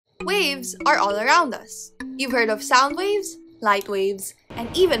Waves are all around us. You've heard of sound waves, light waves, and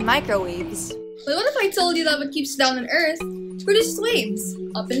even microwaves. But what if I told you that what keeps down on Earth produces waves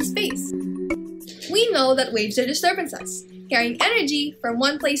up in space? We know that waves are disturbances, carrying energy from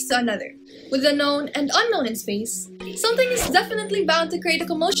one place to another. With the known and unknown in space, something is definitely bound to create a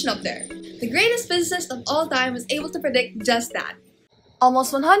commotion up there. The greatest physicist of all time was able to predict just that.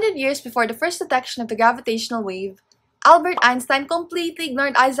 Almost 100 years before the first detection of the gravitational wave, Albert Einstein completely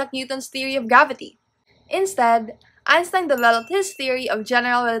ignored Isaac Newton's theory of gravity. Instead, Einstein developed his theory of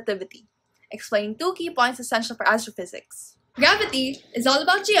general relativity, explaining two key points essential for astrophysics. Gravity is all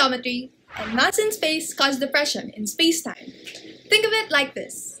about geometry, and mass in space causes depression in space-time. Think of it like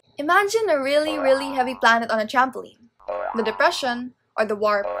this. Imagine a really heavy planet on a trampoline. The depression, or the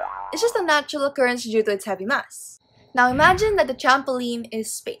warp, is just a natural occurrence due to its heavy mass. Now imagine that the trampoline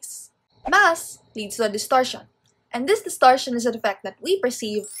is space. Mass leads to a distortion, and this distortion is an effect that we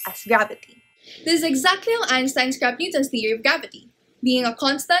perceive as gravity. This is exactly how Einstein scrapped Newton's theory of gravity, being a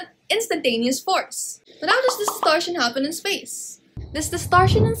constant, instantaneous force. But how does this distortion happen in space? This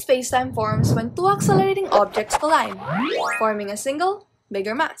distortion in spacetime forms when two accelerating objects collide, forming a single,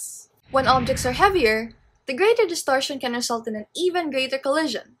 bigger mass. When objects are heavier, the greater distortion can result in an even greater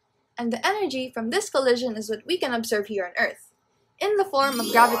collision, and the energy from this collision is what we can observe here on Earth, in the form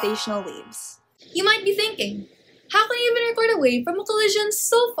of gravitational waves. You might be thinking, how can you even record a wave from a collision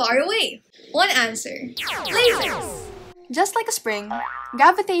so far away? One answer: lasers! Just like a spring,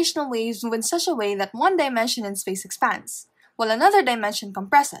 gravitational waves move in such a way that one dimension in space expands, while another dimension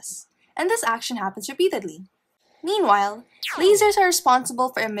compresses, and this action happens repeatedly. Meanwhile, lasers are responsible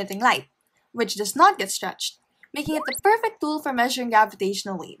for emitting light, which does not get stretched, making it the perfect tool for measuring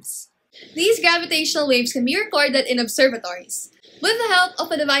gravitational waves. These gravitational waves can be recorded in observatories, with the help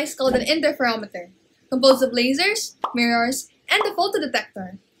of a device called an interferometer, composed of lasers, mirrors, and a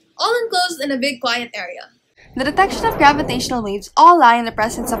photodetector, all enclosed in a big quiet area. The detection of gravitational waves all lie in the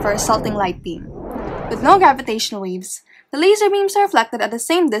presence of a resulting light beam. With no gravitational waves, the laser beams are reflected at the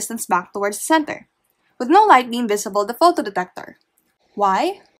same distance back towards the center, with no light beam visible at the photodetector.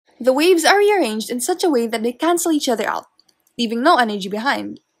 Why? The waves are rearranged in such a way that they cancel each other out, leaving no energy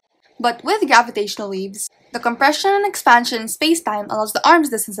behind. But with gravitational waves, the compression and expansion in spacetime allows the arm's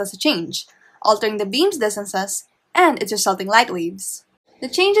distances to change, altering the beam's distances and its resulting light waves. The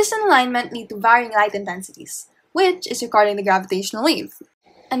changes in alignment lead to varying light intensities, which is recording the gravitational wave.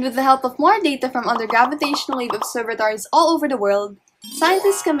 And with the help of more data from other gravitational wave observatories all over the world,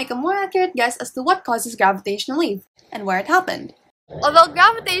 scientists can make a more accurate guess as to what causes gravitational wave and where it happened. Although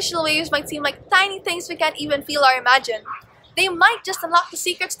gravitational waves might seem like tiny things we can't even feel or imagine, they might just unlock the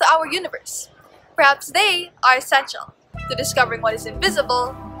secrets to our universe. Perhaps they are essential to discovering what is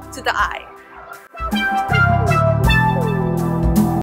invisible to the eye.